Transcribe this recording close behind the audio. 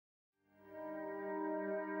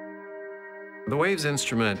The WAVES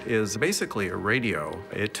instrument is basically a radio.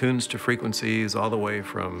 It tunes to frequencies all the way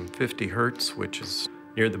from 50 hertz, which is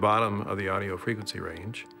near the bottom of the audio frequency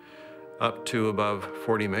range, up to above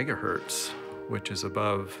 40 megahertz, which is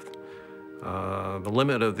above the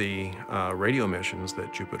limit of the radio emissions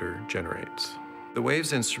that Jupiter generates. The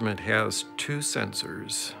WAVES instrument has two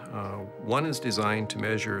sensors. One is designed to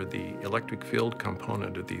measure the electric field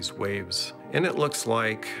component of these waves, and it looks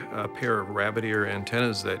like a pair of rabbit ear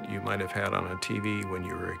antennas that you might have had on a TV when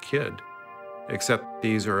you were a kid, except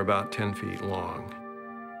these are about 10 feet long.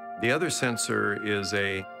 The other sensor is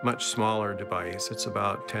a much smaller device. It's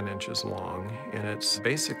about 10 inches long, and it's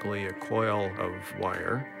basically a coil of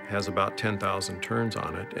wire. It has about 10,000 turns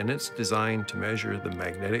on it, and it's designed to measure the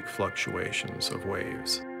magnetic fluctuations of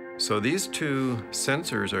waves. So these two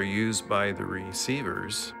sensors are used by the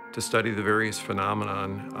receivers to study the various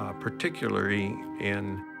phenomenon, particularly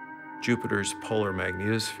in Jupiter's polar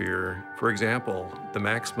magnetosphere. For example, the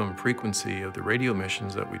maximum frequency of the radio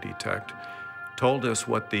emissions that we detect told us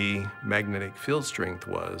what the magnetic field strength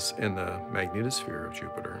was in the magnetosphere of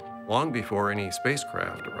Jupiter, long before any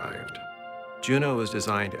spacecraft arrived. Juno was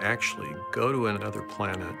designed to actually go to another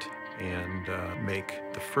planet and make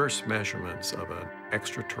the first measurements of an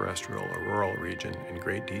extraterrestrial auroral region in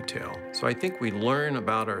great detail. So I think we learn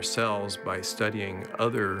about ourselves by studying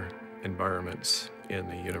other environments in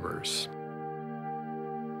the universe.